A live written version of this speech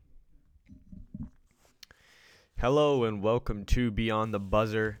Hello and welcome to Beyond the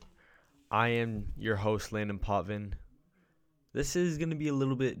Buzzer. I am your host, Landon Potvin. This is going to be a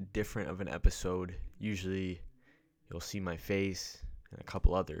little bit different of an episode. Usually you'll see my face and a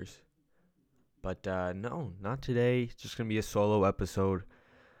couple others. But no, not today. It's just going to be a solo episode.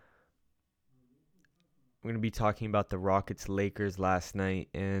 I'm going to be talking about the Rockets-Lakers last night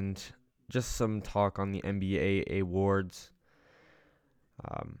and just some talk on the NBA awards.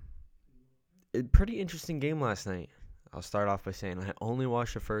 Pretty interesting game last night. I'll start off by saying I only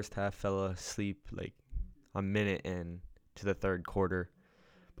watched the first half, fell asleep like a minute into the third quarter.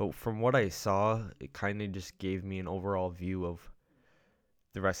 But from what I saw, it kind of just gave me an overall view of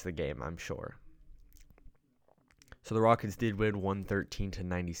the rest of the game, I'm sure. So the Rockets did win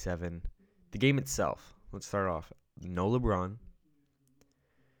 113-97. The game itself, let's start off. No LeBron.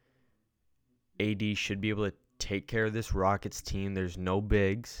 AD should be able to take care of this Rockets team. There's no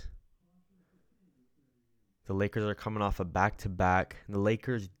bigs. The Lakers are coming off a back-to-back. The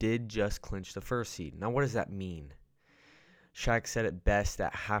Lakers did just clinch the first seed. Now, what does that mean? Shaq said it best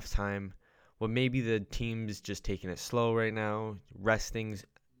at halftime. Well, maybe the team's just taking it slow right now, resting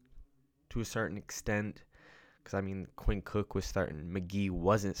to a certain extent. Because, Quinn Cook was starting. McGee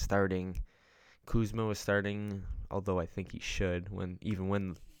wasn't starting. Kuzma was starting, although I think he should, even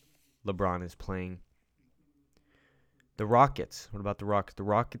when LeBron is playing. The Rockets. What about the Rockets? The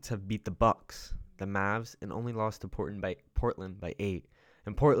Rockets have beat the Bucks, the Mavs, and only lost to Portland by 8.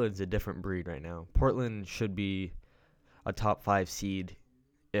 And Portland's a different breed right now. Portland should be a top 5 seed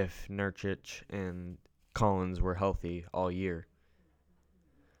if Nurkic and Collins were healthy all year.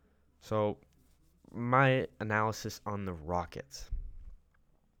 So, my analysis on the Rockets.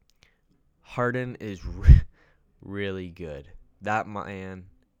 Harden is really good. That man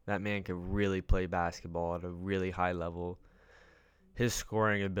can really play basketball at a really high level. His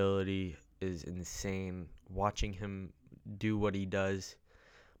scoring ability is insane. Watching him do what he does.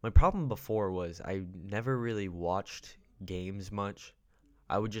 My problem before was I never really watched games much.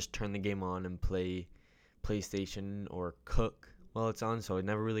 I would just turn the game on and play PlayStation or cook while it's on, so I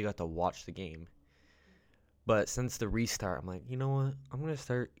never really got to watch the game. But since the restart, I'm like, you know what? I'm going to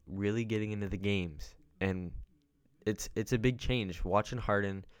start really getting into the games. And it's a big change. Watching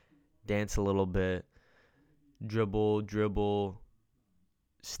Harden dance a little bit, dribble,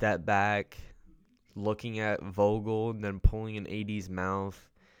 step back, looking at Vogel and then pulling in AD's mouth.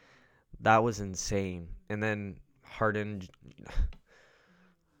 That was insane. And then Harden,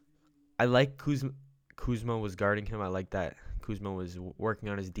 I like Kuzma was guarding him. I like that Kuzma was working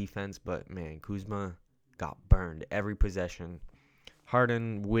on his defense, but man, Kuzma got burned every possession.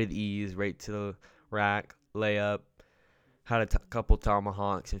 Harden with ease, right to the rack, layup, had a couple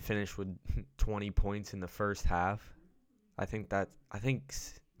tomahawks and finished with 20 points in the first half. I think the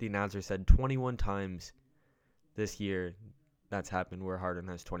announcer said 21 times this year that's happened where Harden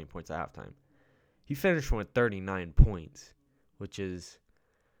has 20 points at halftime. He finished with 39 points, which is,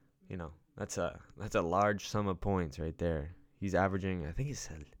 that's a large sum of points right there. He's averaging, I think he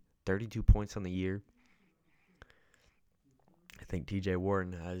said 32 points on the year. I think TJ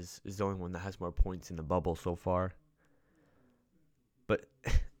Warren is the only one that has more points in the bubble so far. But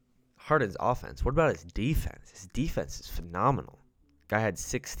Harden's offense, what about his defense? His defense is phenomenal. Guy had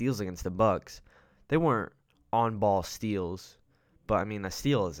 6 steals against the Bucks. They weren't on-ball steals, but a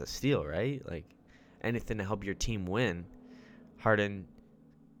steal is a steal, right? Like anything to help your team win. Harden,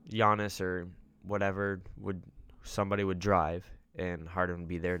 Giannis, or whatever somebody would drive, and Harden would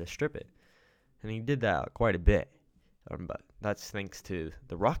be there to strip it, and he did that quite a bit. But that's thanks to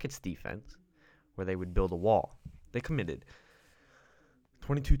the Rockets' defense, where they would build a wall. They committed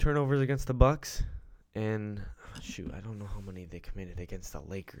 22 turnovers against the Bucks, and I don't know how many they committed against the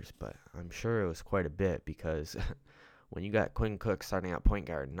Lakers, but I'm sure it was quite a bit because when you got Quinn Cook starting at point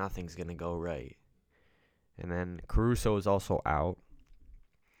guard, nothing's going to go right. And then Caruso is also out.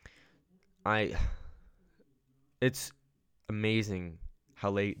 It's amazing how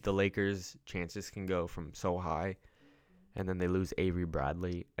late the Lakers' chances can go from so high, and then they lose Avery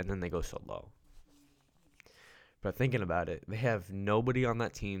Bradley, and then they go so low. But thinking about it, they have nobody on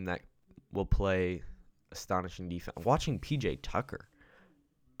that team that will play astonishing defense. Watching PJ Tucker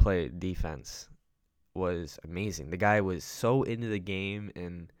play defense was amazing. The guy was so into the game,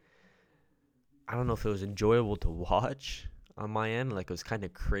 and I don't know if it was enjoyable to watch on my end. Like, it was kind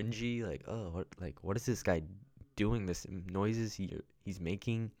of cringy. Like, oh, what is this guy doing? This noises he's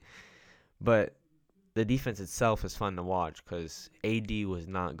making. But the defense itself is fun to watch because AD was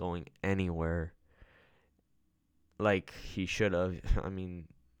not going anywhere like he should have. On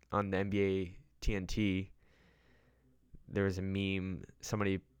the NBA TNT, there was a meme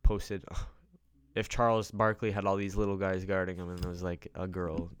somebody posted. if Charles Barkley had all these little guys guarding him and there was like a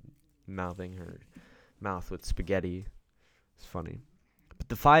girl mouthing her mouth with spaghetti. It's funny. But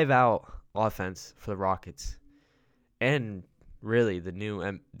the 5-out offense for the Rockets, and really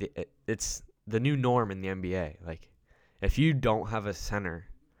it's the new norm in the NBA. Like, if you don't have a center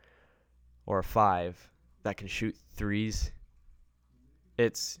or a 5 that can shoot threes,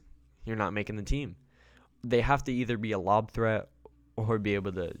 you're not making the team. They have to either be a lob threat or be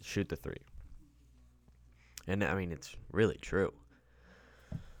able to shoot the 3. And I mean, it's really true.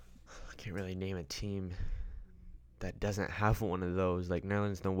 I can't really name a team that doesn't have one of those. Like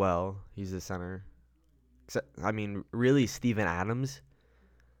Nerlens Noel, he's the center. I mean, really Steven Adams,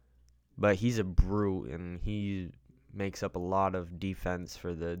 but he's a brute and he makes up a lot of defense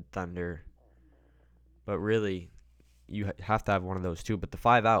for the Thunder. But really, you have to have one of those too. But the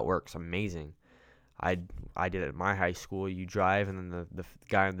 5-out works amazing. I did it at my high school. You drive and then the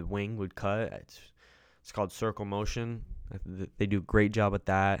guy on the wing would cut. It's called circle motion. They do a great job at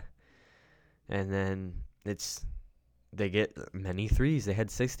that. And then they get many threes. They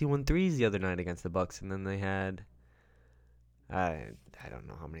had 61 threes the other night against the Bucks, and then they had I don't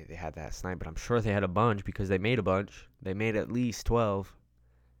know how many they had last night, but I'm sure they had a bunch because they made a bunch. They made at least 12.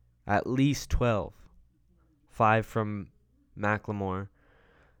 At least 12. 5 from McLemore.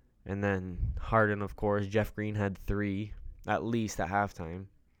 And then Harden, of course. Jeff Green had 3, at least at halftime.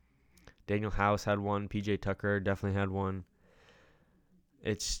 Daniel House had 1. PJ Tucker definitely had 1.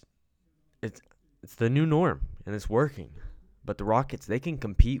 It's the new norm, and it's working. But the Rockets, they can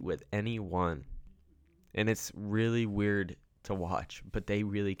compete with anyone. And it's really weird to watch, but they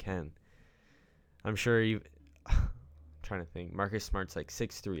really can. I'm sure I'm trying to think. Marcus Smart's like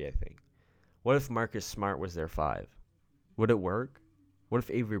 6'3", I think. What if Marcus Smart was their 5? Would it work? What if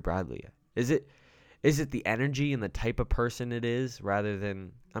Avery Bradley? Is it the energy and the type of person it is rather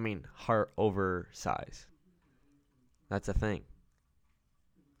than, heart over size? That's a thing.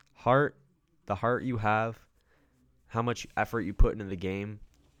 The heart you have, how much effort you put into the game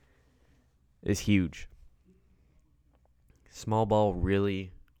is huge. Small ball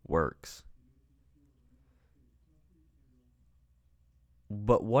really works.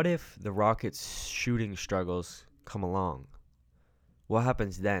 But what if the Rockets' shooting struggles come along? What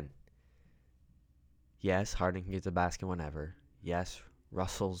happens then? Yes, Harden can get the basket whenever. Yes,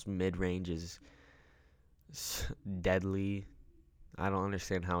 Russell's mid-range is deadly. I don't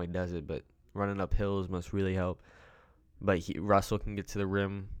understand how he does it, but running up hills must really help. But Russell can get to the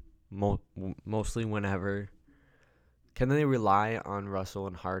rim mostly whenever. Can they rely on Russell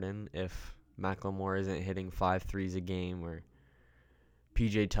and Harden if McLemore isn't hitting 5 threes a game, or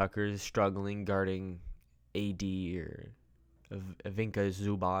PJ Tucker is struggling guarding AD, or Ivinka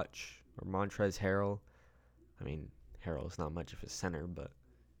Zubac or Montrezl Harrell? Harrell's not much of a center, but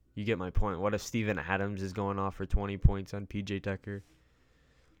you get my point. What if Steven Adams is going off for 20 points on PJ Tucker?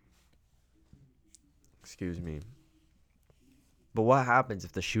 Excuse me. But what happens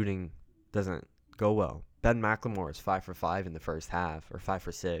if the shooting doesn't go well? Ben McLemore is 5 for 5 in the first half, or 5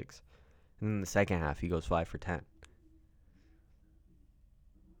 for 6. And then in the second half, he goes 5 for 10.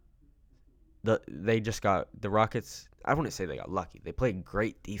 The Rockets, I wouldn't say they got lucky. They played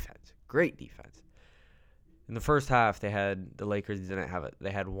great defense. Great defense. In the first half, the Lakers didn't have it.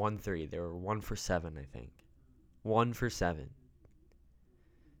 They had 1 3. They were 1 for 7, I think. 1 for 7.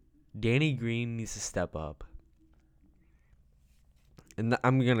 Danny Green needs to step up. And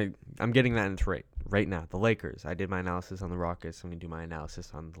I'm getting that into right now. The Lakers. I did my analysis on the Rockets. I'm going to do my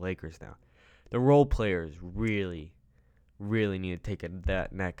analysis on the Lakers now. The role players really, really need to take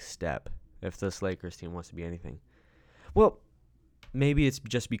that next step if this Lakers team wants to be anything. Well, maybe it's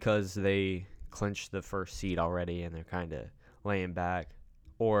just because they clinched the first seed already and they're kind of laying back,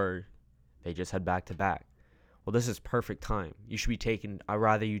 or they just had back-to-back. Well, this is perfect time. You should be taking. I'd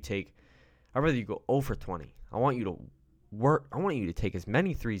rather you go 0 for 20. I want you to work. I want you to take as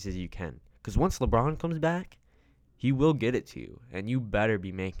many threes as you can, because once LeBron comes back, he will get it to you, and you better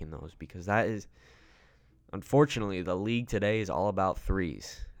be making those, because that is, unfortunately, the league today is all about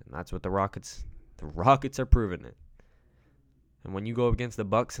threes, and that's what the Rockets are proving it. And when you go against the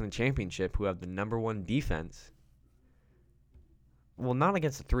Bucks in the championship, who have the number 1 defense, well, not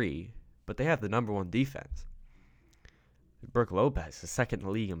against the 3, but they have the number 1 defense. Brook Lopez is second in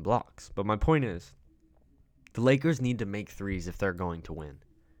the league in blocks. But my point is, the Lakers need to make threes if they're going to win.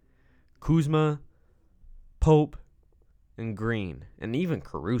 Kuzma, Pope, and Green, and even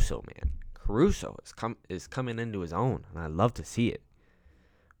Caruso, man. Caruso is coming into his own, and I love to see it.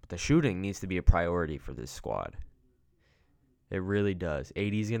 But the shooting needs to be a priority for this squad. It really does.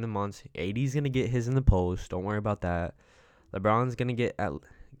 AD's going to get his in the post. Don't worry about that. LeBron's going to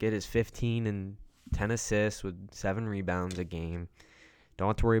get his 15 and 10 assists with 7 rebounds a game. Don't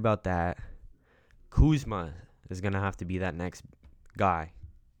have to worry about that. Kuzma is going to have to be that next guy.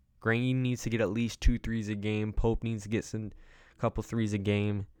 Green needs to get at least 2 threes a game. Pope needs to get some couple threes a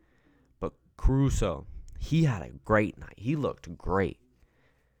game. But Caruso, he had a great night. He looked great.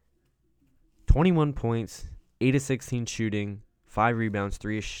 21 points, 8 of 16 shooting, 5 rebounds,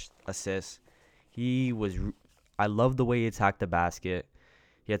 3 assists. I love the way he attacked the basket.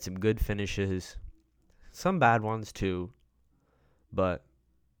 He had some good finishes. Some bad ones too. But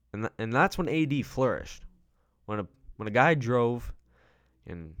and that's when AD flourished. When a guy drove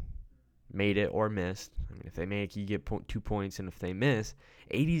and made it or missed. I mean, if they make, you get 2 points, and if they miss,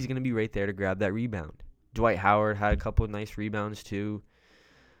 AD is going to be right there to grab that rebound. Dwight Howard had a couple of nice rebounds too.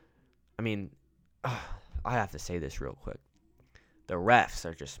 I mean, I have to say this real quick. The refs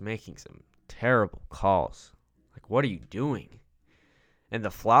are just making some terrible calls. Like, what are you doing? And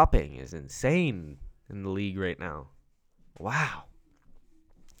the flopping is insane in the league right now. Wow.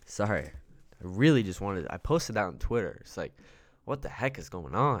 Sorry. I posted that on Twitter. It's like, what the heck is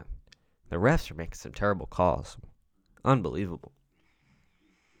going on? The refs are making some terrible calls. Unbelievable.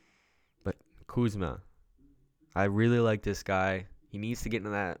 But Kuzma, I really like this guy. He needs to get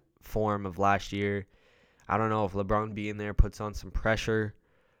into that form of last year. I don't know if LeBron being there puts on some pressure,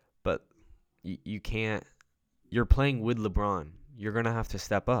 but you can't. You're playing with LeBron. You're going to have to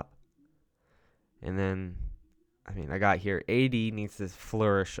step up. And then, I got here, AD needs to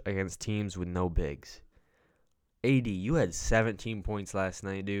flourish against teams with no bigs. AD, you had 17 points last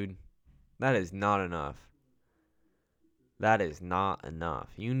night, dude. That is not enough. That is not enough.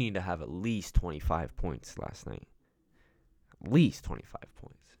 You need to have at least 25 points last night. At least 25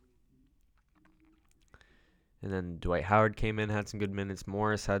 points. And then Dwight Howard came in, had some good minutes.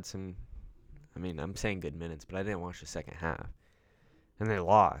 Morris had some, I'm saying good minutes, but I didn't watch the second half. And they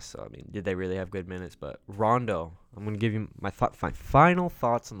lost. So, did they really have good minutes? But Rondo, I'm going to give you my final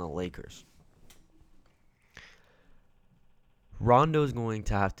thoughts on the Lakers. Rondo's going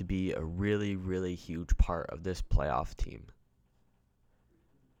to have to be a really, really huge part of this playoff team.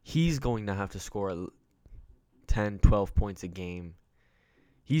 He's going to have to score 10, 12 points a game.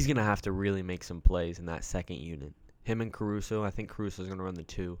 He's going to have to really make some plays in that second unit. Him and Caruso, I think Caruso's going to run the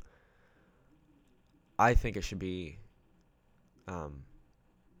 2. I think it should be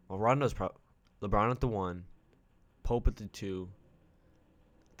Rondo's LeBron at the 1, Pope at the 2.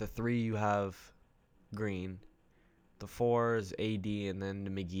 The 3 you have Green. The 4 is AD, and then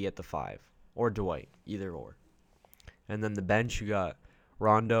McGee at the 5. Or Dwight, either or. And then the bench, you got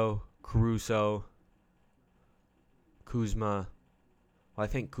Rondo, Caruso, Kuzma. Well, I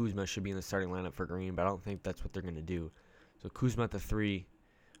think Kuzma should be in the starting lineup for Green, but I don't think that's what they're going to do. So Kuzma at the 3,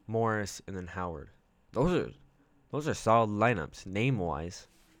 Morris, and then Howard. Those are solid lineups, name-wise.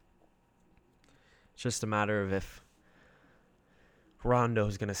 It's just a matter of if Rondo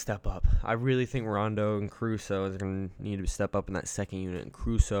is going to step up. I really think Rondo and Caruso is going to need to step up in that second unit. And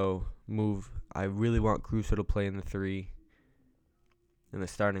Caruso move. I really want Caruso to play in the 3 in the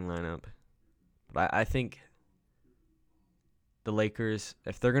starting lineup. But I think the Lakers,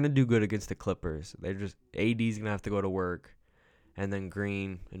 if they're going to do good against the Clippers, AD's going to have to go to work. And then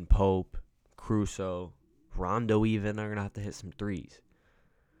Green and Pope, Caruso, Rondo even are going to have to hit some threes.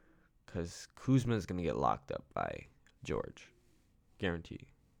 Because Kuzma is going to get locked up by George. Guarantee.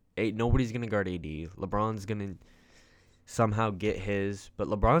 Nobody's going to guard AD. LeBron's going to somehow get his. But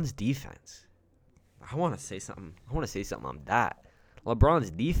LeBron's defense. I want to say something on that. LeBron's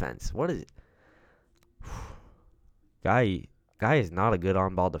defense. What is it? Guy is not a good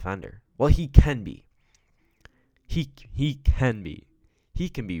on-ball defender. Well, he can be. He can be. He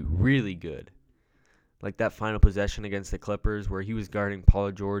can be really good. Like that final possession against the Clippers where he was guarding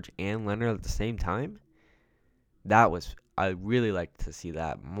Paul George and Leonard at the same time. I really like to see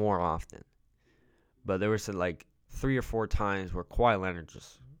that more often. But there was 3 or 4 times where Kawhi Leonard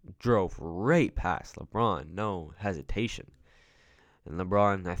just drove right past LeBron. No hesitation. And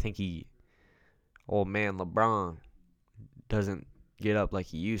LeBron, I think LeBron doesn't get up like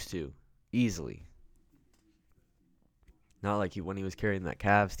he used to easily. Not like when he was carrying that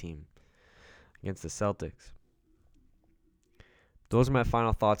Cavs team against the Celtics. Those are my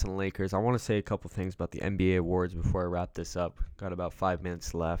final thoughts on the Lakers. I want to say a couple things about the NBA awards before I wrap this up. Got about 5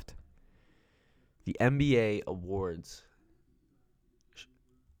 minutes left. The NBA awards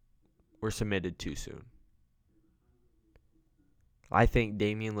were submitted too soon. I think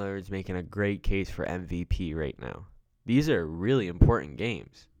Damian Lillard's making a great case for MVP right now. These are really important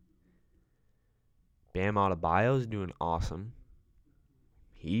games. Bam Adebayo's doing awesome.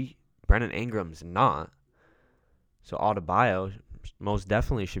 Brandon Ingram's not. So Adebayo most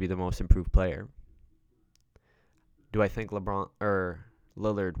definitely should be the most improved player. Do I think LeBron or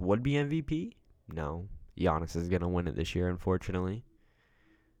Lillard would be MVP? No. Giannis is going to win it this year, unfortunately.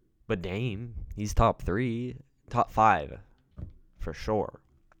 But Dame, he's top 3, top 5 for sure.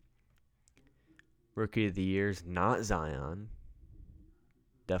 Rookie of the Year's not Zion.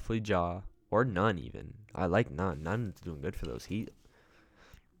 Definitely Ja. Or none even. I like none. None's doing good for those Heat.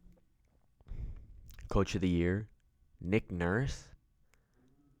 Coach of the Year, Nick Nurse.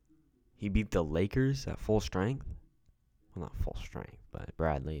 He beat the Lakers at full strength. Well, not full strength, but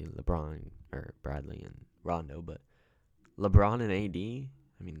Bradley and Rondo. But LeBron and AD,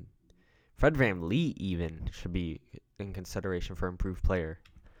 I mean, Fred VanVleet even should be in consideration for improved player.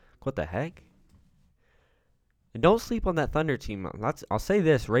 What the heck? And don't sleep on that Thunder team. I'll say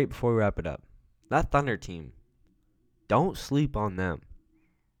this right before we wrap it up. That Thunder team, don't sleep on them.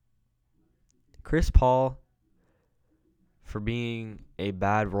 Chris Paul, for being a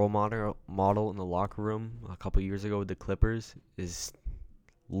bad role model in the locker room a couple years ago with the Clippers, is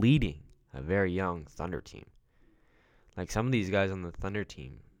leading a very young Thunder team. Like some of these guys on the Thunder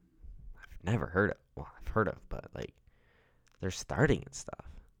team, I've never heard of. Well, I've heard of, but like they're starting and stuff.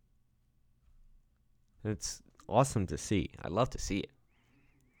 It's awesome to see. I love to see it.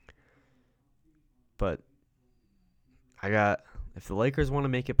 But if the Lakers want to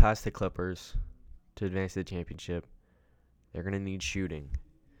make it past the Clippers to advance to the championship, they're going to need shooting.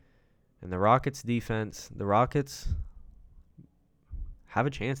 And the Rockets defense, the Rockets have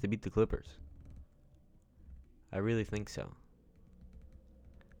a chance to beat the Clippers. I really think so.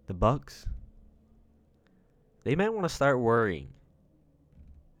 The Bucks, they might want to start worrying.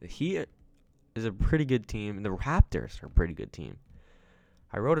 The Heat is a pretty good team, and the Raptors are a pretty good team.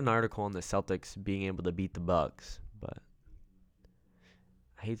 I wrote an article on the Celtics being able to beat the Bucks, but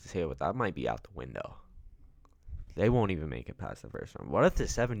I hate to say it, but that might be out the window. They won't even make it past the first round. What if the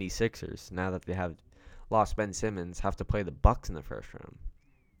 76ers, now that they have lost Ben Simmons, have to play the Bucks in the first round?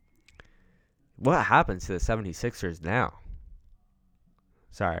 What happens to the 76ers now?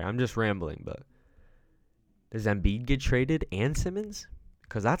 Sorry, I'm just rambling, but does Embiid get traded and Simmons?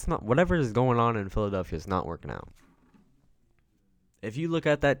 Because that's not, whatever is going on in Philadelphia is not working out. If you look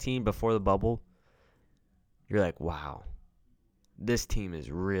at that team before the bubble, you're like, wow, this team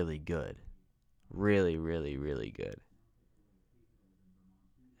is really good. Really, really, really good.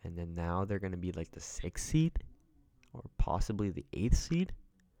 And then now they're going to be like the 6th seed or possibly the 8th seed?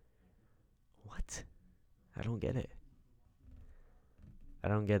 What? I don't get it.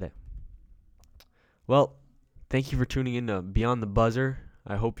 Well, thank you for tuning in to Beyond the Buzzer.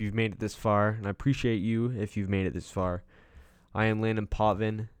 I hope you've made it this far, and I appreciate you if you've made it this far. I am Landon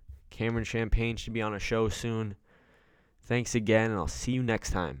Potvin. Cameron Champagne should be on a show soon. Thanks again, and I'll see you next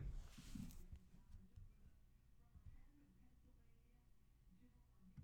time.